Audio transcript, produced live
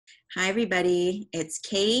Hi, everybody. It's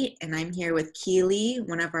Kate, and I'm here with Keely,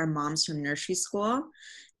 one of our moms from nursery school.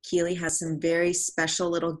 Keely has some very special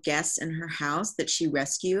little guests in her house that she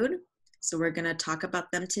rescued. So we're going to talk about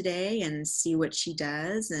them today and see what she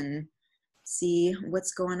does and see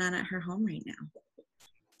what's going on at her home right now.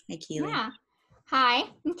 Hi, Keely. Yeah. Hi,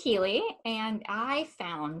 I'm Keely, and I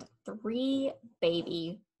found 3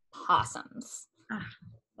 baby possums Ah,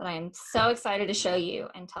 that I am so excited to show you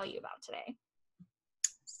and tell you about today.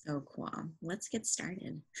 so cool. Let's get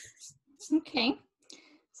started. Okay,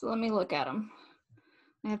 so let me look at them.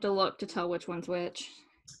 I have to look to tell which one's which.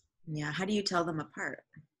 Yeah, how do you tell them apart?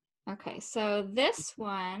 Okay, so this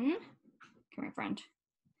one, come here, friend,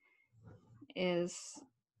 is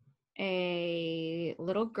a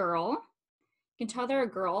little girl. You can tell they're a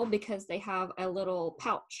girl because they have a little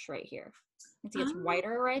pouch right here. You can see it's Oh,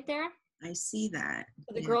 whiter right there. I see that.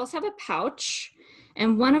 So the Yeah. girls have a pouch,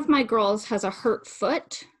 and one of my girls has a hurt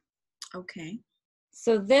foot. Okay.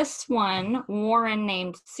 So this one, Warren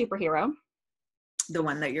named Superhero. The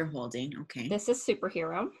one that you're holding. Okay. This is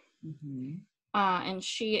Superhero. Mm-hmm. And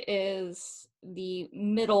she is the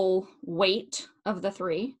middle weight of the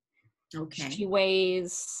 3. Okay. She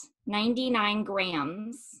weighs 99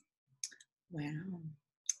 grams. Wow.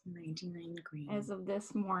 99 grams. As of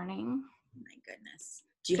this morning. My goodness.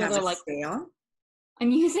 Do you So have they're a like, scale?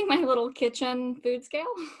 I'm using my little kitchen food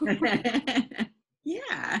scale.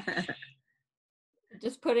 Yeah.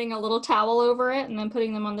 Just putting a little towel over it and then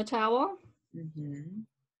putting them on the towel. Mm-hmm.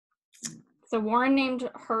 So Warren named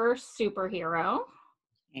her Superhero.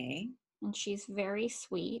 Okay. And she's very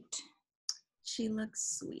sweet. She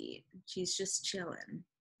looks sweet. She's just chilling.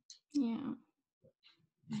 Yeah.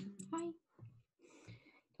 Hi.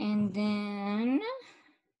 And then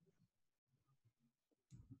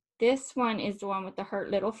this one is the one with the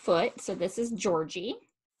hurt little foot. So this is Georgie.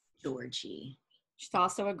 Georgie. She's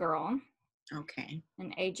also a girl. Okay.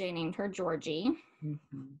 And AJ named her Georgie.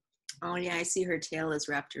 Mm-hmm. Oh, yeah, I see her tail is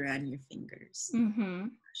wrapped around your fingers. Mm-hmm.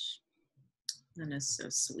 Gosh, that is so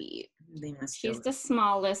sweet. They must She's feel the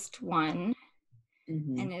smallest one.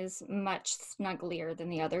 Mm-hmm. And is much snugglier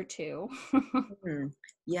than the other 2. Mm-hmm.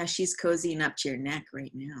 Yeah, she's cozying up to your neck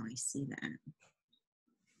right now. I see that.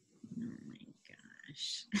 Oh my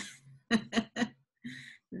gosh.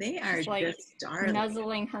 They are She's like just darling.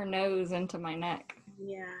 nuzzling her nose into my neck.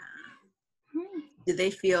 Yeah. Hi. Do they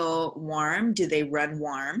feel warm? Do they run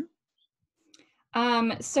warm?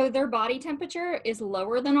 So their body temperature is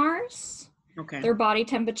lower than ours. Okay. Their body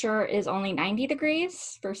temperature is only 90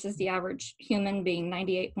 degrees versus the average human being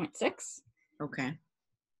 98.6. Okay.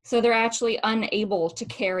 So they're actually unable to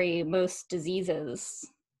carry most diseases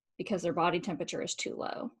because their body temperature is too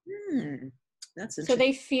low. That's So interesting.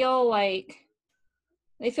 they feel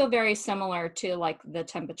very similar to like the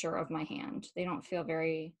temperature of my hand. They don't feel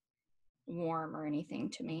very warm or anything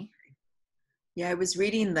to me. Yeah, I was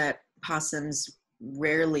reading that possums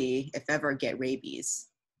rarely, if ever, get rabies,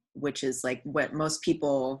 which is like what most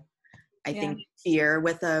people, I think, fear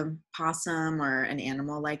with a possum or an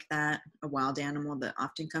animal like that, a wild animal that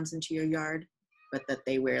often comes into your yard, but that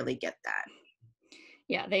they rarely get that.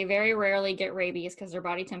 Yeah, they very rarely get rabies because their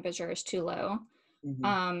body temperature is too low.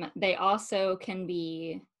 Mm-hmm. They also can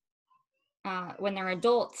be, when they're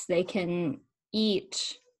adults, they can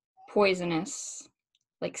eat poisonous,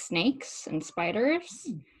 like snakes and spiders,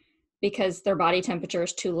 because their body temperature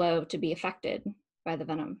is too low to be affected by the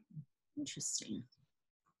venom. Interesting.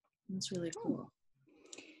 That's really cool.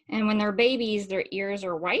 And when they're babies, their ears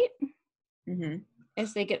are white. Mm-hmm.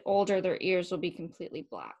 As they get older, their ears will be completely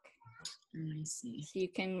black. I see. So you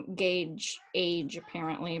can gauge age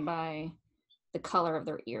apparently by the color of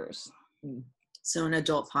their ears. So an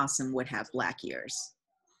adult possum would have black ears.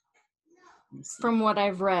 From what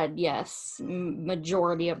I've read, yes,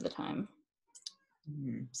 majority of the time.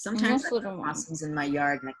 Sometimes I have possums in my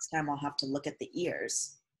yard. Next time I'll have to look at the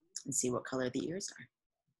ears and see what color the ears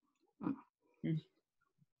are.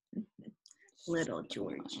 Little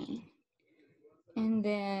Georgie. And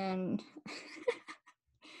then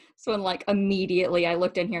so like immediately I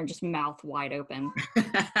looked in here and just mouth wide open.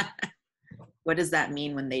 What does that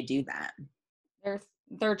mean when they do that?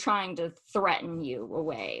 They're trying to threaten you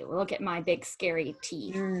away. Look at my big scary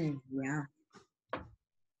teeth. Yeah. I'm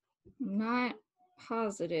not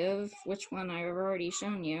positive which one I've already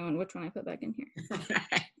shown you and which one I put back in here.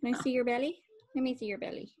 Can I see your belly? Let me see your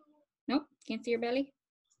belly. Nope, can't see your belly.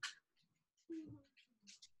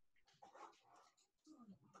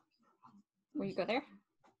 Will you go there?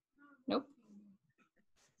 Nope.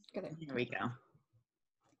 Go there. Here we go.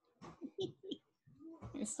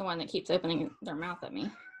 It's the one that keeps opening their mouth at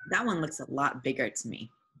me. That one looks a lot bigger to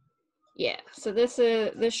me. Yeah, so this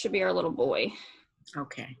should be our little boy.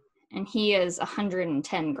 Okay. And he is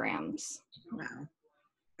 110 grams. Wow.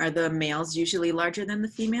 Are the males usually larger than the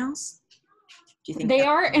females? Do you think They that's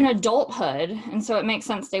are in adulthood, and so it makes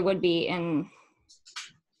sense they would be in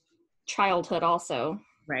childhood also.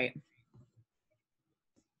 right?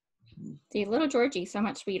 See, little Georgie, so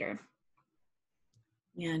much sweeter.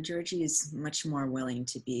 Yeah, Georgie is much more willing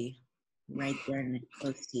to be right there and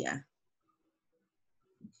close to you.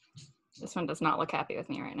 This one does not look happy with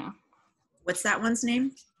me right now. What's that one's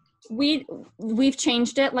name? We've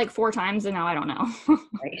changed it like 4 times, and now I don't know.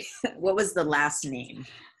 Right. What was the last name?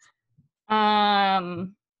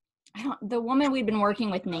 The woman we've been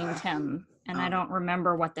working with named him, and I don't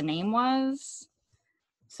remember what the name was.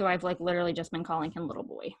 So I've like literally just been calling him little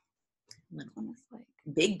boy.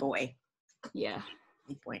 Big boy. Yeah.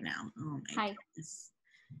 Big boy now. Oh my Hi. goodness.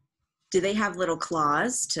 Do they have little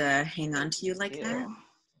claws to hang on to you like that?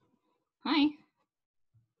 Hi.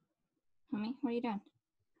 Mommy, what are you doing?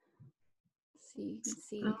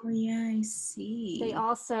 See. Oh yeah, I see. They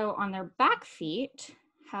also, on their back feet,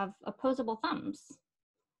 have opposable thumbs.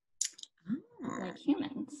 Oh. Like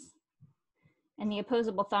humans. And the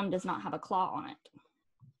opposable thumb does not have a claw on it.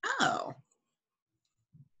 Oh.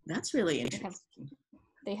 That's really interesting.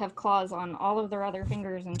 They have claws on all of their other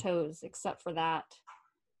fingers and toes except for that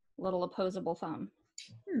little opposable thumb.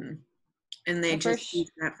 And they just use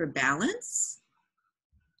that for balance?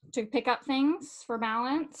 To pick up things for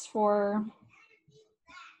balance,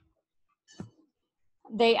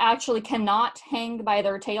 they actually cannot hang by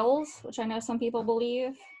their tails, which I know some people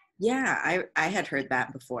believe. Yeah, I had heard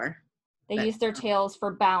that before. They use their tails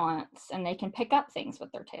for balance, and they can pick up things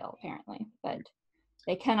with their tail, apparently, but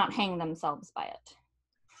they cannot hang themselves by it.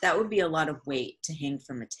 That would be a lot of weight to hang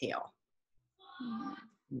from a tail.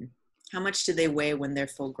 How much do they weigh when they're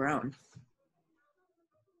full grown?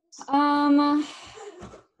 I'm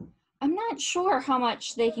not sure how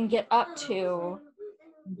much they can get up to.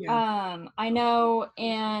 Yeah. I know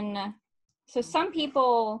so some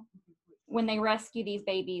people, when they rescue these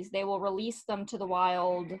babies, they will release them to the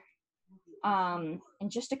wild in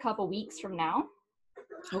just a couple weeks from now.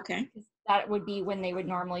 Okay. That would be when they would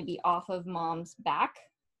normally be off of mom's back.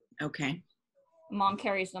 Okay. Mom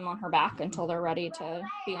carries them on her back until they're ready to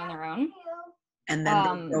be on their own. And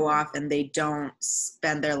then they go off and they don't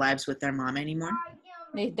spend their lives with their mom anymore?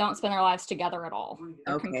 They don't spend their lives together at all.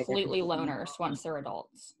 They're okay, completely loners once they're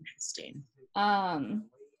adults. Interesting.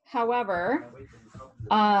 However,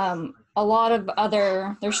 a lot of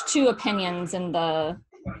there's 2 opinions in the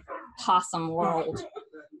possum world.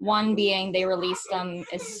 One being they release them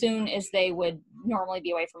as soon as they would normally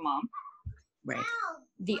be away from mom. Right.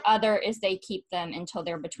 The other is they keep them until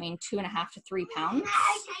they're between 2.5 to 3 pounds,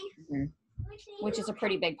 which is a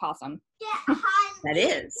pretty big possum. That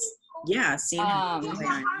is. Yeah.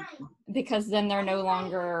 Because then they're no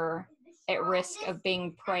longer at risk of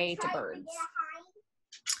being prey to birds.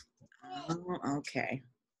 Oh, okay.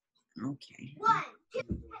 Okay.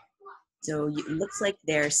 So it looks like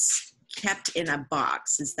they're kept in a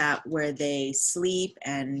box. Is that where they sleep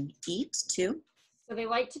and eat too? So they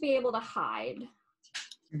like to be able to hide.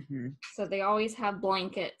 So they always have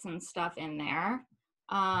blankets and stuff in there.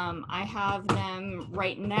 I have them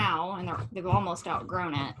right now, and they've almost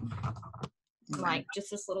outgrown it. Like just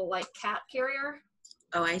this little like cat carrier.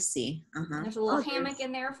 Oh, I see. There's a little hammock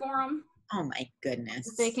in there for them. Oh my goodness.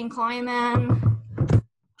 That they can climb in.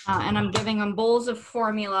 And I'm giving them bowls of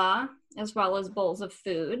formula as well as bowls of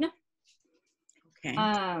food. Okay.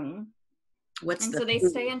 So they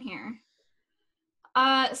stay in here.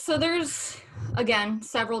 So there's, again,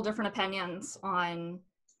 several different opinions on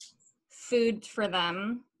food for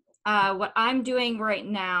them. What I'm doing right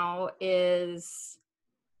now is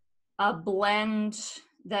a blend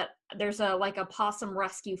that there's a possum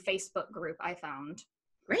rescue Facebook group I found.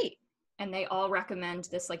 Great. And they all recommend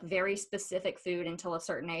this like very specific food until a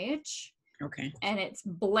certain age. Okay. And it's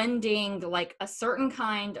blending like a certain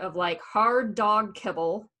kind of like hard dog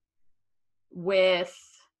kibble with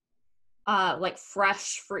like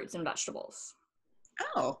fresh fruits and vegetables.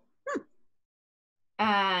 Oh.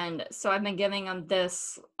 And so I've been giving them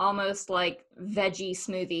this almost like veggie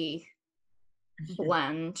smoothie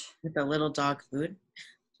blend. With a little dog food?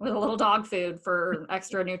 With a little dog food for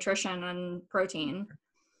extra nutrition and protein.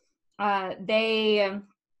 They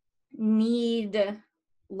need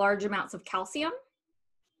large amounts of calcium.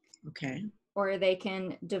 Okay. Or they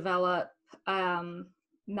can develop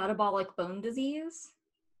metabolic bone disease.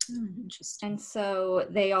 Oh, interesting. And so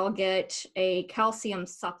they all get a calcium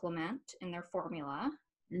supplement in their formula.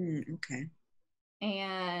 Okay.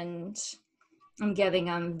 And I'm giving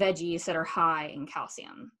them veggies that are high in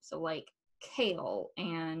calcium. So like kale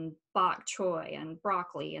and bok choy and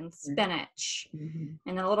broccoli and spinach, and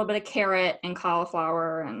then a little bit of carrot and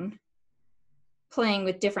cauliflower, and playing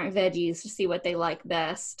with different veggies to see what they like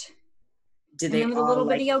best. Do And they then with a all little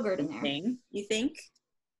bit like of yogurt the in same there. thing, you think?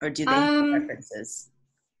 Or do they have preferences?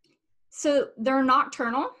 So they're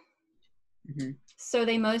nocturnal. Mm-hmm. So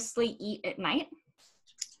they mostly eat at night.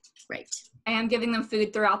 Right. I am giving them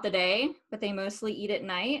food throughout the day, but they mostly eat at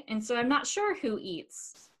night. And so I'm not sure who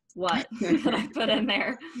eats what that I put in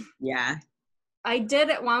there. Yeah. I did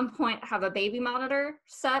at one point have a baby monitor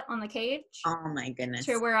set on the cage. Oh my goodness.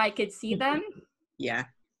 To where I could see them. Yeah.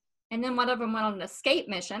 And then one of them went on an escape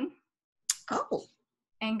mission. Oh.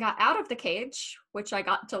 And got out of the cage, which I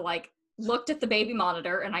got to like looked at the baby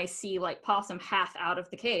monitor and I see like Possum half out of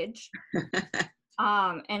the cage.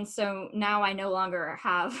 And so now I no longer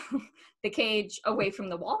have the cage away from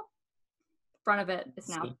the wall. The front of it is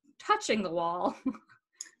now touching the wall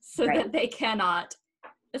so that they cannot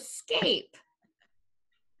escape.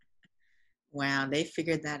 Wow, they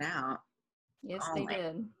figured that out. Yes, they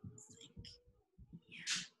did.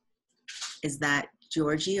 Is that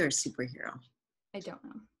Georgie or superhero? I don't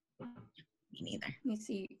know. Me neither.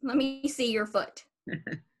 Let me see your foot.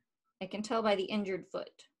 I can tell by the injured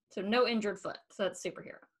foot. So no injured foot. So that's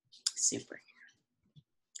superhero. Superhero.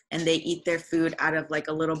 And they eat their food out of like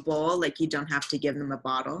a little bowl, like you don't have to give them a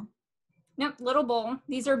bottle? Nope, little bowl.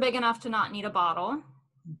 These are big enough to not need a bottle.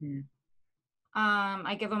 Mm-hmm.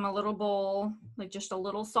 I give them a little bowl, like just a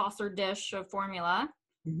little saucer dish of formula.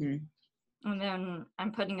 Mm-hmm. And then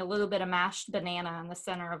I'm putting a little bit of mashed banana in the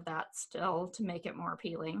center of that still to make it more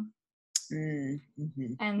appealing.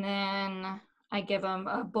 Mm-hmm. And then I give them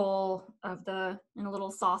a bowl in a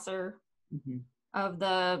little saucer of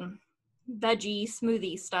the veggie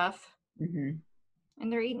smoothie stuff. Mm-hmm.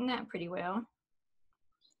 And they're eating that pretty well.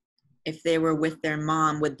 If they were with their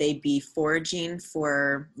mom, would they be foraging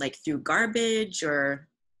for like through garbage or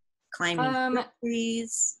climbing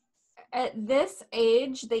trees? At this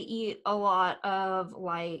age, they eat a lot of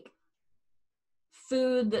like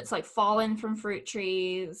food that's like fallen from fruit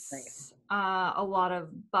trees, right. A lot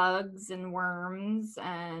of bugs and worms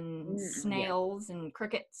and snails and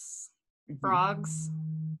crickets, frogs.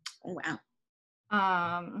 Oh,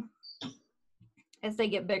 wow. As they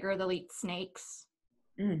get bigger, they'll eat snakes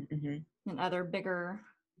and other bigger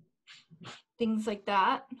things like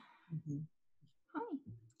that.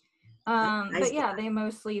 But yeah, they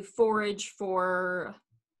mostly forage for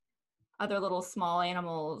other little small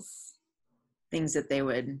animals. Things that they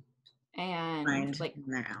would find like when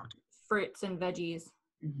they're out. Fruits and veggies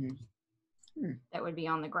that would be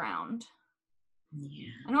on the ground. Yeah.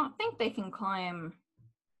 I don't think they can climb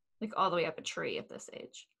like all the way up a tree at this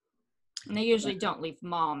age. And they usually don't leave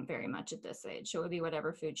mom very much at this age. So it would be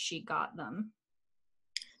whatever food she got them.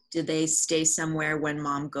 Do they stay somewhere when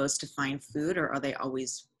mom goes to find food, or are they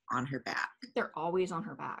always on her back? They're always on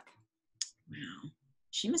her back. Wow.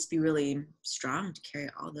 She must be really strong to carry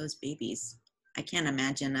all those babies. I can't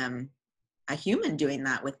imagine a human doing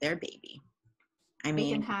that with their baby. I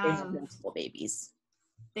mean, they have multiple babies.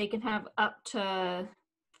 They can have up to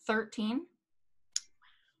 13.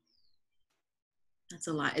 That's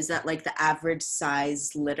a lot. Is that like the average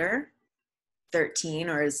size litter? 13,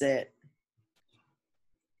 or is it?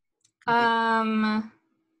 I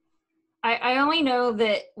only know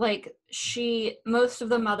that like most of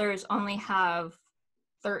the mothers only have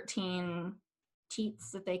 13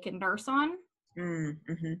 teats that they can nurse on.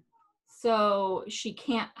 Mm-hmm. So she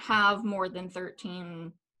can't have more than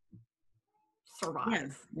 13 survive. Yeah,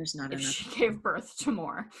 there's not enough. She gave birth to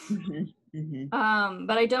more.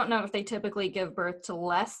 But I don't know if they typically give birth to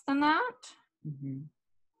less than that.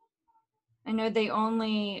 I know they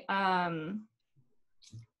only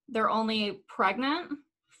they're only pregnant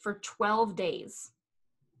for 12 days.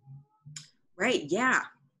 Right, yeah.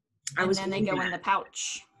 And then they go in the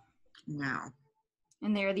pouch. Wow.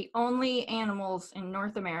 And they're the only animals in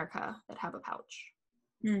North America that have a pouch.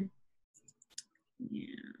 Yeah,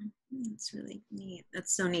 that's really neat.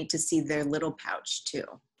 That's so neat to see their little pouch too.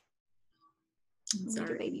 It's like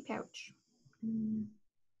a baby pouch.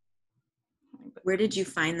 Where did you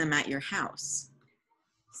find them at your house?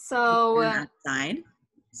 So outside.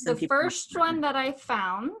 The first one that I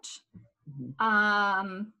found, AJ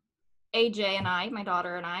and I, my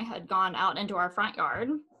daughter and I, had gone out into our front yard.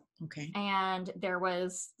 Okay. And there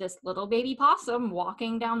was this little baby possum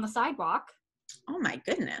walking down the sidewalk. Oh my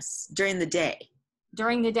goodness. During the day.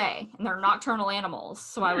 And they're nocturnal animals.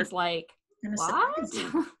 So I was like, what?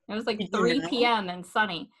 It was like 3 p.m. and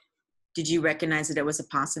sunny. Did you recognize that it was a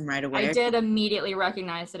possum right away? I did immediately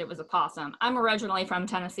recognize that it was a possum. I'm originally from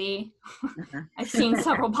Tennessee. Uh-huh. I've seen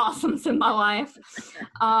several possums in my life.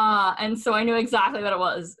 And so I knew exactly what it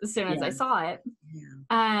was as soon as I saw it. Yeah.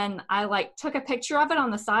 And I like took a picture of it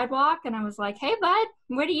on the sidewalk and I was like, hey, bud,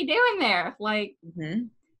 what are you doing there? Like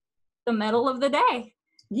the middle of the day.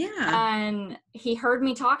 Yeah. And he heard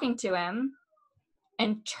me talking to him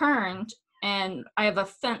and turned, and I have a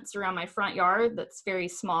fence around my front yard that's very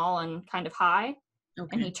small and kind of high. Okay.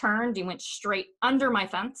 And he turned, he went straight under my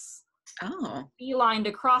fence. Oh. Beelined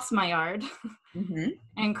across my yard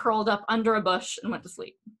and curled up under a bush and went to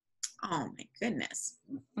sleep. Oh my goodness.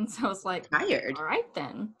 And so I was like, tired. All right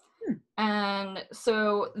then. And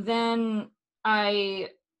so then I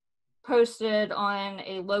posted on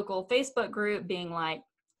a local Facebook group being like,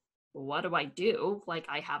 what do I do? Like,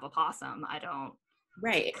 I have a possum. I don't.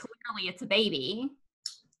 Right. Clearly it's a baby.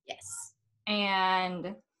 Yes.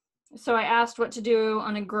 And so I asked what to do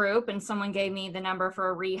on a group, and someone gave me the number for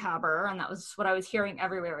a rehabber, and that was what I was hearing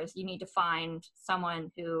everywhere, is you need to find someone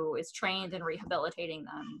who is trained in rehabilitating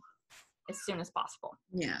them as soon as possible.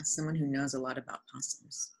 Yeah, someone who knows a lot about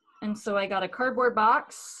possums. And so I got a cardboard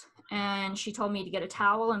box, and she told me to get a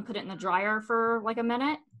towel and put it in the dryer for like a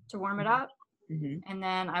minute to warm it up. And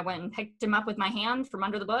then I went and picked him up with my hand from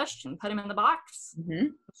under the bush and put him in the box.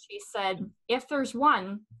 She said, if there's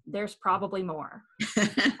one, there's probably more.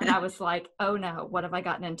 And I was like, oh no, what have I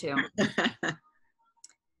gotten into?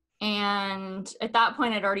 And at that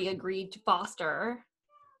point, I'd already agreed to foster.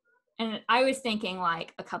 And I was thinking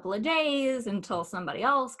like a couple of days until somebody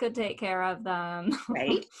else could take care of them.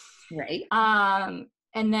 Right.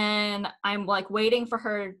 And then I'm like waiting for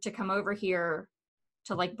her to come over here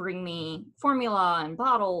to like bring me formula and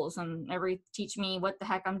bottles and teach me what the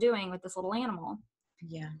heck I'm doing with this little animal.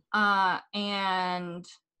 Yeah. And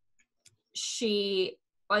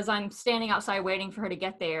as I'm standing outside waiting for her to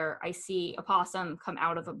get there, I see a possum come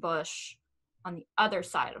out of a bush on the other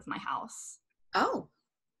side of my house. Oh.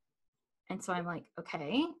 And so I'm like,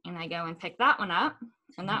 okay. And I go and pick that one up.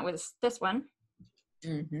 And that was this one.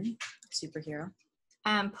 Superhero.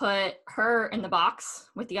 And put her in the box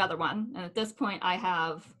with the other one. And at this point, I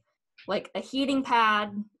have like a heating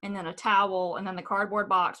pad and then a towel and then the cardboard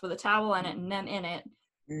box with a towel in it and them in it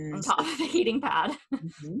on top of the heating pad.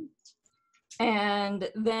 And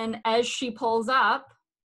then as she pulls up,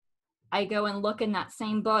 I go and look in that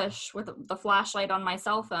same bush with the flashlight on my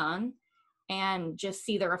cell phone and just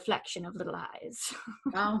see the reflection of little eyes.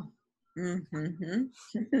 Oh.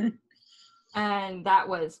 And that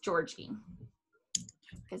was Georgie.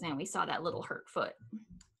 Because then we saw that little hurt foot.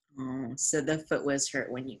 Oh, so the foot was hurt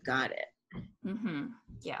when you got it.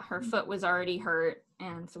 Yeah, her foot was already hurt,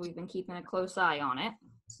 and so we've been keeping a close eye on it.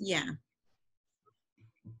 Yeah.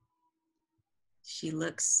 She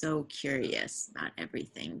looks so curious about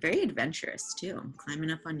everything. Very adventurous, too.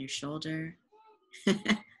 Climbing up on your shoulder.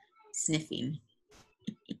 Sniffing.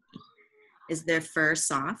 Is their fur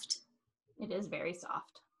soft? It is very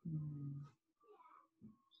soft.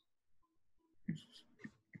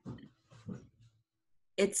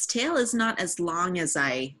 Its tail is not as long as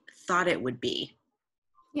I thought it would be.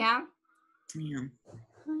 Yeah? Yeah.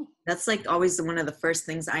 That's like always one of the first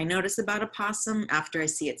things I notice about a possum after I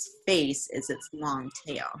see its face is its long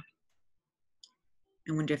tail.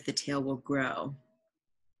 I wonder if the tail will grow.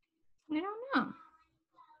 I don't know.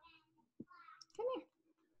 Come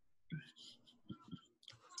here.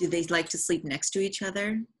 Do they like to sleep next to each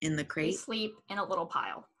other in the crate? They sleep in a little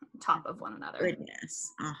pile on top of one another.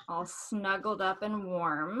 Goodness. Oh. All snuggled up and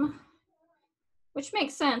warm. Which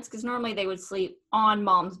makes sense because normally they would sleep on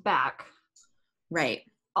mom's back. Right.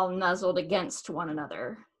 All nuzzled against one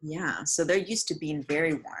another. Yeah, so they're used to being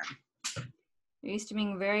very warm. They're used to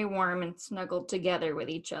being very warm and snuggled together with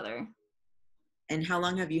each other. And how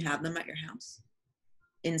long have you had them at your house?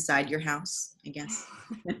 Inside your house, I guess.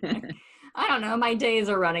 I don't know. My days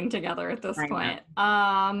are running together at this point.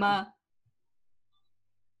 A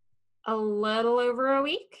little over a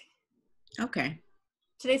week. Okay.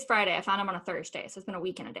 Today's Friday. I found them on a Thursday, so it's been a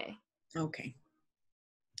week and a day. Okay.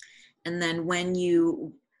 And then when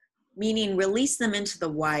you, meaning release them into the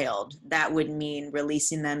wild, that would mean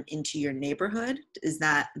releasing them into your neighborhood? Is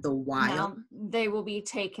that the wild? No, they will be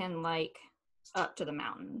taken like up to the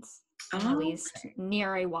mountains and released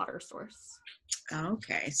near a water source.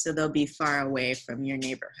 Okay, so they'll be far away from your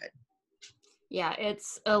neighborhood. Yeah,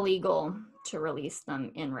 it's illegal to release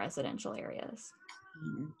them in residential areas.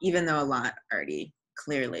 Even though a lot already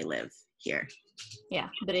clearly live here. Yeah,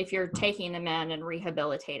 but if you're taking them in and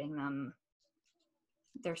rehabilitating them,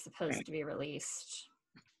 they're supposed to be released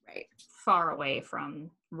far away from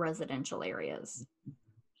residential areas.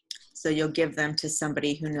 So you'll give them to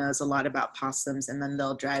somebody who knows a lot about possums, and then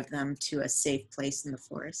they'll drive them to a safe place in the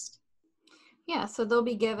forest. Yeah, so they'll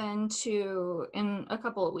be given to, in a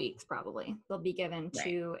couple of weeks probably, they'll be given Right.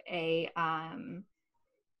 to a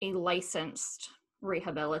licensed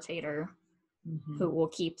rehabilitator who will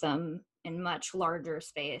keep them in much larger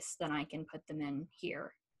space than I can put them in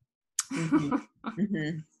here.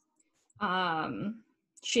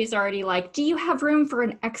 She's already like, do you have room for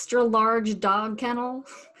an extra large dog kennel?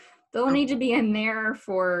 They'll need to be in there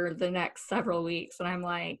for the next several weeks. And I'm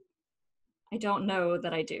like, I don't know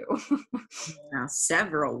that I do. Now,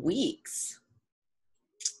 several weeks.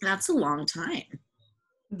 That's a long time.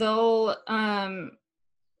 They'll,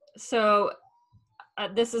 so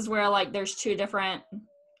this is where like there's two different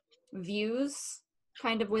views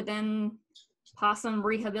kind of within possum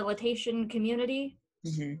rehabilitation community.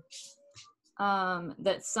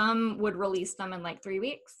 That some would release them in like 3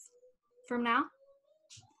 weeks from now,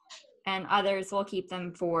 and others will keep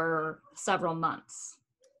them for several months.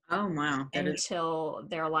 Oh, wow. Until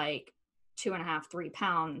they're like 2.5, 3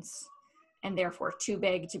 pounds, and therefore too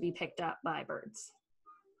big to be picked up by birds.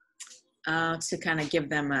 To kind of give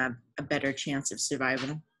them a better chance of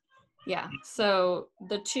survival. Yeah. So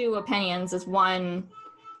the two opinions is one,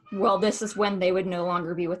 well, this is when they would no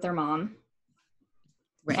longer be with their mom.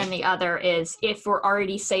 Right. And the other is, if we're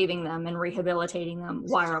already saving them and rehabilitating them,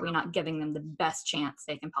 why are we not giving them the best chance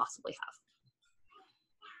they can possibly have?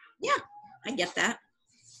 Yeah, I get that.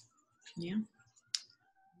 Yeah.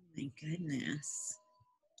 Oh my goodness.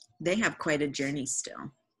 They have quite a journey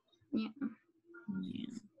still. Yeah.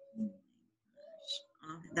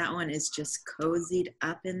 Oh, that one is just cozied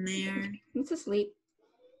up in there. It's asleep.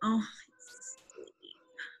 Oh, it's asleep.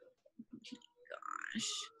 Oh my gosh.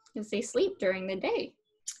 Because they sleep during the day.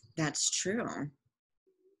 That's true.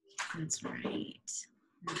 That's right.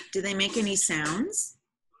 Do they make any sounds?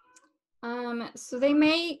 So they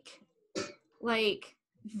make, like,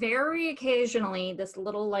 very occasionally this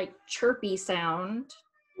little, like, chirpy sound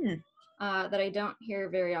that I don't hear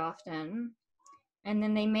very often. And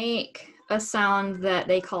then they make a sound that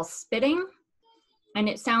they call spitting, and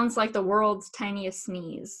it sounds like the world's tiniest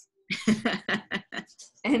sneeze.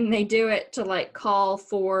 And they do it to, like, call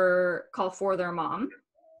for their mom.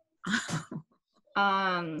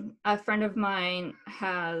 A friend of mine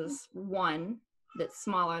has one that's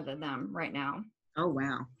smaller than them right now. Oh,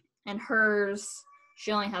 wow. And hers,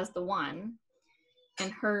 she only has the one,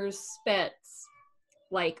 and hers spits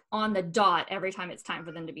like on the dot every time it's time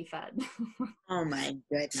for them to be fed. Oh my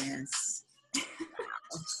goodness.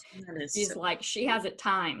 She's like, she has it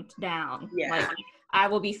timed down. Yeah. Like, I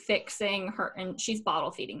will be fixing her, and she's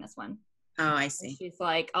bottle feeding this one. Oh, I see. And she's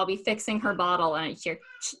like, I'll be fixing her bottle, and it's here.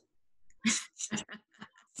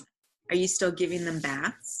 Are you still giving them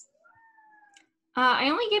baths? I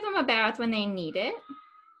only give them a bath when they need it.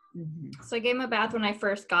 So I gave them a bath when I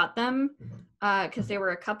first got them because there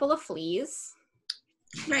were a couple of fleas.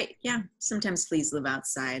 Right, yeah. Sometimes fleas live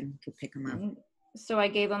outside. You could pick them up. So I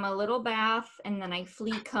gave them a little bath, and then I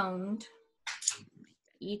flea combed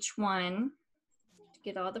each one to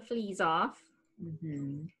get all the fleas off.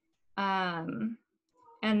 And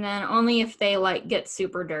then only if they, like, get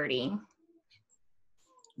super dirty.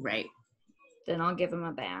 Right. Then I'll give them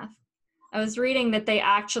a bath. I was reading that they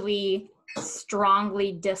actually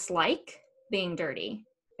strongly dislike being dirty.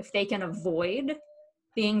 If they can avoid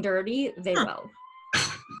being dirty, they will.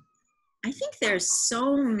 I think there's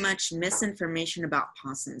so much misinformation about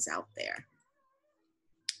possums out there.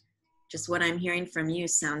 Just what I'm hearing from you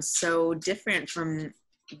sounds so different from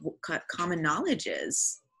what common knowledge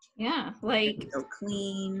is. Yeah, like... They're so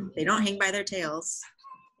clean. They don't hang by their tails.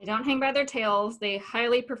 They don't hang by their tails. They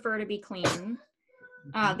highly prefer to be clean.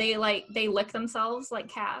 They lick themselves like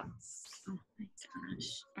cats. Oh my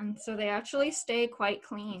gosh. And so they actually stay quite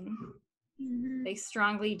clean. They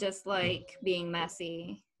strongly dislike being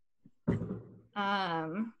messy.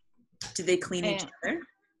 Do they clean each other?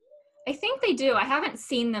 I think they do. I haven't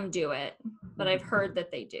seen them do it, but I've heard that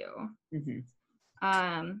they do.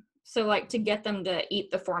 So, like, to get them to eat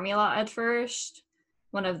the formula at first,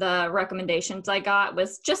 one of the recommendations I got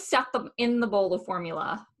was just set them in the bowl of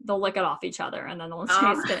formula. They'll lick it off each other, and then they'll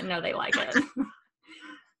taste it and know they like it.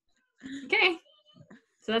 Okay.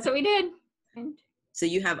 So that's what we did. So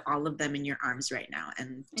you have all of them in your arms right now,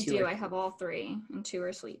 and I do. I have all 3, and 2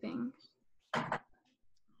 are sleeping. I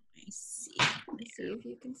see. Let's see if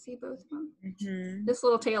you can see both of them. This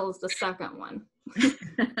little tail is the second one.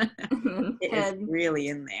 It is really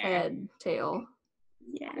in there. Head, tail.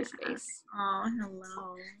 Yeah. His face. Oh,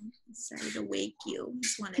 hello. Sorry to wake you.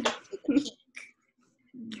 Just wanted to take a peek.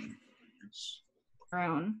 Our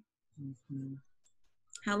own.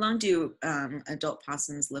 How long do adult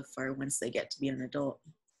possums live for once they get to be an adult?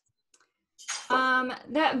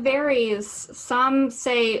 That varies. Some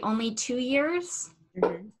say only 2 years.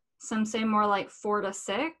 Mm-hmm. Some say more like 4 to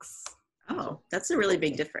 6. Oh, that's a really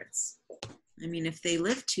big difference. I mean, if they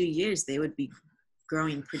live 2 years, they would be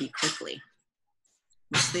growing pretty quickly,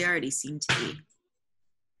 which they already seem to be.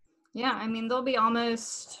 Yeah, I mean, they'll be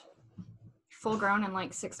almost full grown in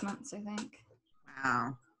like 6 months, I think.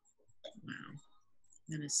 Wow. Wow.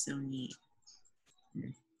 That is so neat.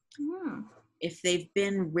 Yeah. If they've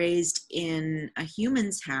been raised in a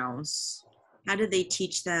human's house, how do they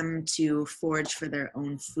teach them to forage for their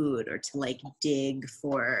own food or to like dig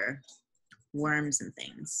for worms and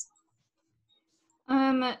things?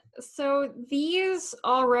 So these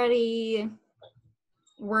already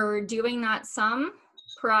were doing that some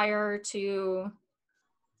prior to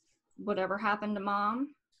whatever happened to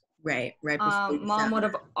Mom. Right before you Mom found would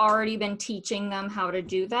them. have already been teaching them how to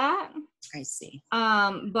do that. I see.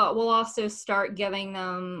 But we'll also start giving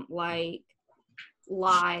them like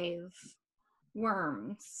live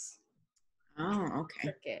worms, Oh,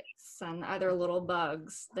 okay. crickets, and other little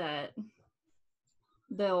bugs that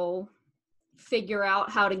they'll figure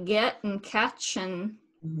out how to get and catch and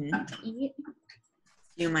eat.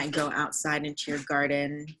 You might go outside into your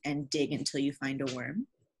garden and dig until you find a worm.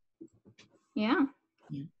 Yeah.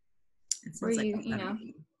 It Where sounds like you know,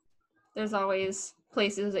 fun. there's always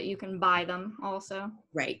places that you can buy them also.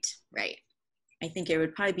 Right. I think it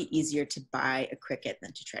would probably be easier to buy a cricket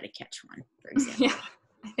than to try to catch one, for example. Yeah,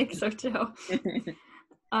 I think so too. Be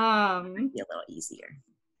a little easier.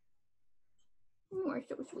 We're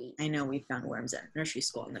so sweet. I know we found worms at nursery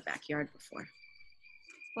school in the backyard before.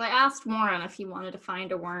 Well, I asked Warren if he wanted to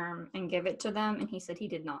find a worm and give it to them, and he said he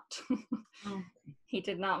did not. Oh. He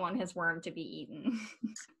did not want his worm to be eaten.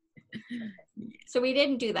 So we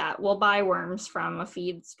didn't do that. We'll buy worms from a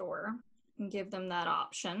feed store and give them that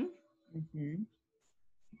option. Mm-hmm.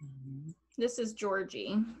 Mm-hmm. This is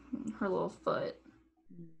Georgie, her little foot.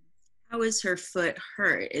 How is her foot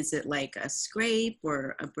hurt? Is it like a scrape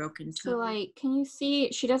or a broken toe? So, like, can you see?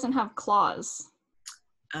 She doesn't have claws.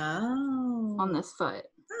 Oh. On this foot.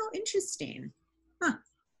 Oh, interesting. Huh.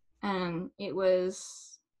 And it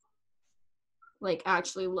was like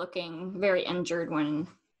actually looking very injured when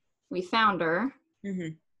we found her.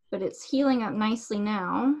 Mm-hmm. But it's healing up nicely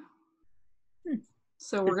now.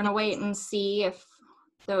 So we're going to wait and see if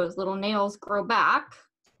those little nails grow back.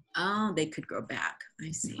 Oh, they could grow back. I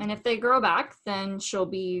see. And if they grow back, then she'll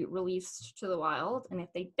be released to the wild. And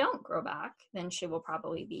if they don't grow back, then she will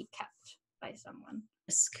probably be kept by someone.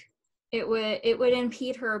 It would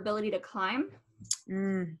impede her ability to climb.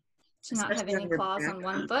 To not have any claws on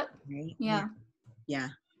one foot. Right? Yeah.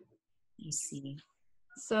 I see.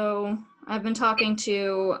 So I've been talking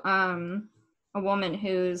to a woman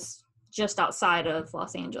who's just outside of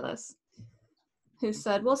Los Angeles who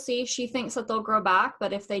said, we'll see. She thinks that they'll grow back,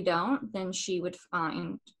 but if they don't, then she would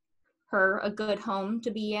find her a good home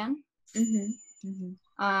to be in.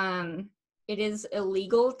 It is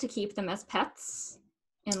illegal to keep them as pets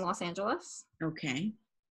in Los Angeles. Okay.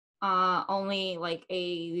 Only like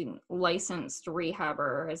a licensed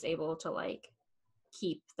rehabber is able to like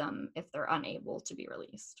keep them if they're unable to be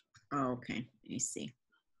released. Oh, okay. I see.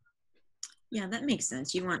 Yeah, that makes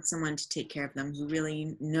sense. You want someone to take care of them who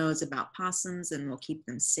really knows about possums and will keep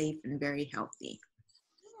them safe and very healthy.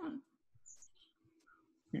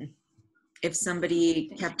 Yeah. If somebody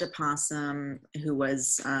kept a possum who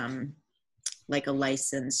was like a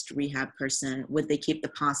licensed rehab person, would they keep the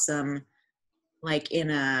possum like in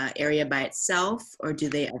a area by itself, or do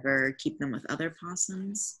they ever keep them with other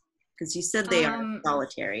possums? Because you said they are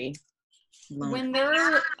solitary. When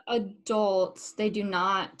they're adults, they do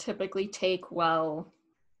not typically take well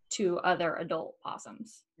to other adult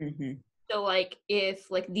possums. So like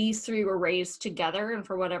if like these three were raised together and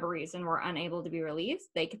for whatever reason were unable to be released,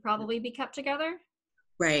 they could probably be kept together.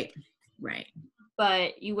 Right.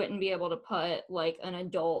 But you wouldn't be able to put like an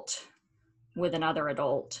adult with another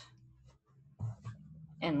adult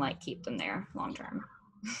and like keep them there long term.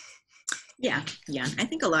 Yeah. I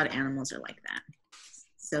think a lot of animals are like that.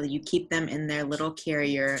 So you keep them in their little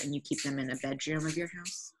carrier and you keep them in a bedroom of your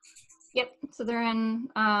house? Yep. So they're in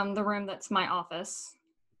the room that's my office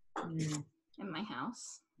in my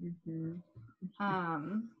house.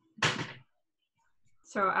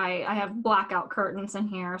 So I have blackout curtains in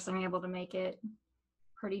here, so I'm able to make it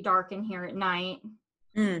pretty dark in here at night.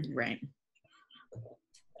 Right.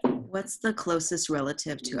 What's the closest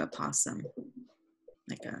relative to a possum?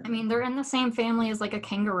 I mean, they're in the same family as like a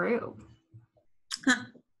kangaroo. Huh.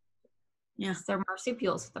 Yeah. They're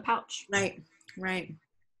marsupials with a pouch. Right.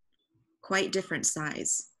 quite different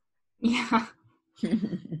size. Yeah.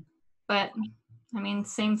 But I mean,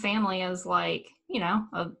 same family as like, you know,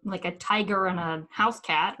 like a tiger and a house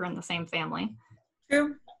cat are in the same family.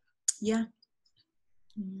 True. Yeah.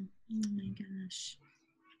 Oh my gosh.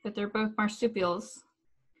 But they're both marsupials.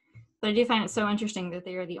 But I do find it so interesting that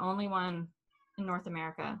they are the only one in North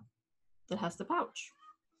America that has the pouch.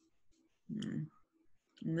 Mm.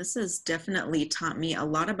 And this has definitely taught me a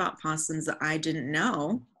lot about possums that I didn't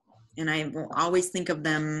know. And I will always think of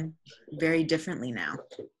them very differently now.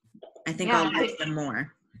 I think I'll Yeah, like them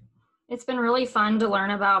more. it's been really fun to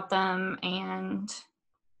learn about them and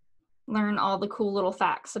learn all the cool little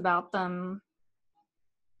facts about them.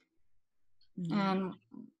 Mm. And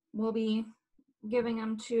we'll be giving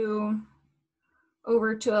them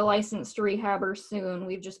over to a licensed rehabber soon.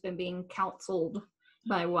 We've just been being counseled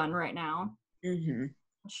by one right now. Mm-hmm.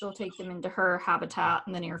 She'll take them into her habitat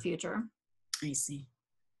in the near future. I see.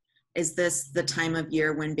 Is this the time of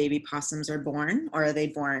year when baby possums are born, or are they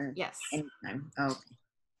born Yes. anytime? Oh, okay.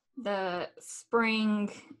 The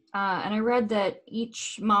spring, and I read that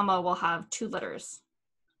each mama will have 2 litters.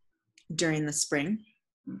 During the spring?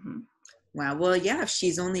 Mm-hmm. Wow. Well, yeah, if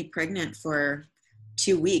she's only pregnant for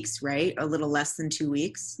 2 weeks, right? A little less than 2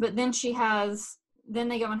 weeks. But then then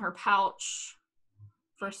they go in her pouch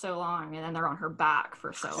for so long, and then they're on her back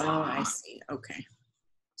for so long. Oh, I see. Okay.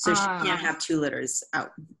 So she can't have 2 litters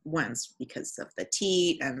out once because of the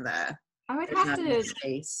teat and the. I would have to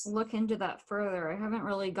look into that further. I haven't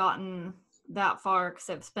really gotten that far because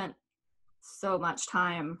I've spent so much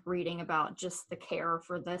time reading about just the care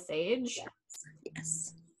for this age.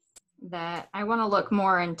 Yes. That I want to look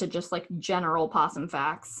more into just like general possum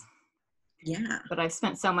facts. Yeah. But I've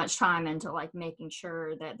spent so much time into like making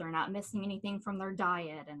sure that they're not missing anything from their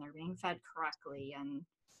diet and they're being fed correctly. And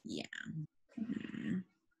yeah. Mm-hmm.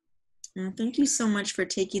 Well, thank you so much for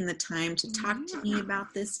taking the time to talk to me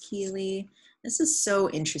about this, Keely. This is so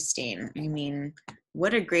interesting. I mean,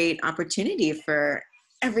 what a great opportunity for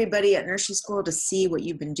everybody at nursery school to see what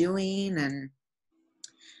you've been doing and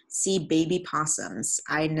see baby possums.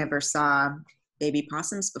 I never saw baby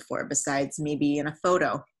possums before, besides maybe in a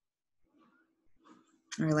photo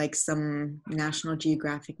or like some National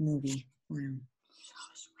Geographic movie. Wow.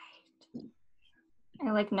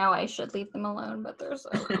 I know I should leave them alone, but they're so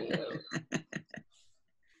cute.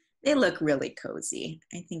 They look really cozy.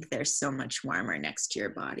 I think they're so much warmer next to your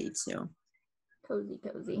body too. Cozy.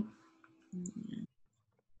 Mm-hmm.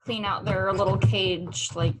 Clean out their little cage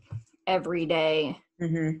like every day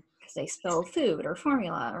because they spill food or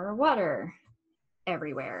formula or water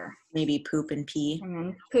everywhere. Maybe poop and pee. And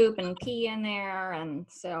then poop and pee in there, and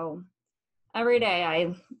so every day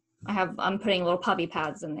I'm putting little puppy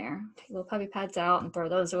pads in there. Take little puppy pads out and throw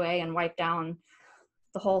those away and wipe down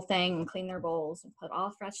the whole thing and clean their bowls and put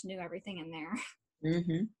all fresh new everything in there.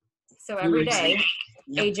 Mm-hmm. So every day,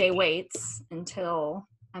 AJ waits until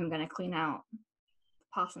I'm going to clean out the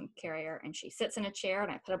possum carrier, and she sits in a chair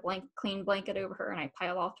and I put a clean blanket over her and I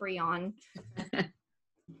pile all 3 on.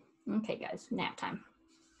 Okay, guys, nap time.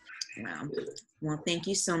 Wow. Well, thank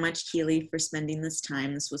you so much, Keely, for spending this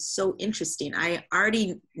time. This was so interesting. I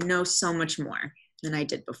already know so much more than I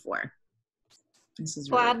did before. This is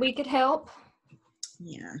glad we could help.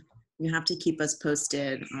 Yeah. You have to keep us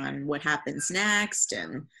posted on what happens next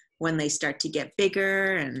and when they start to get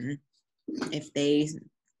bigger and if they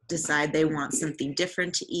decide they want something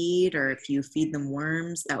different to eat or if you feed them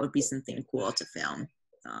worms, that would be something cool to film.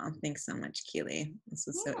 Oh, thanks so much, Keely. This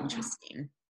was so interesting.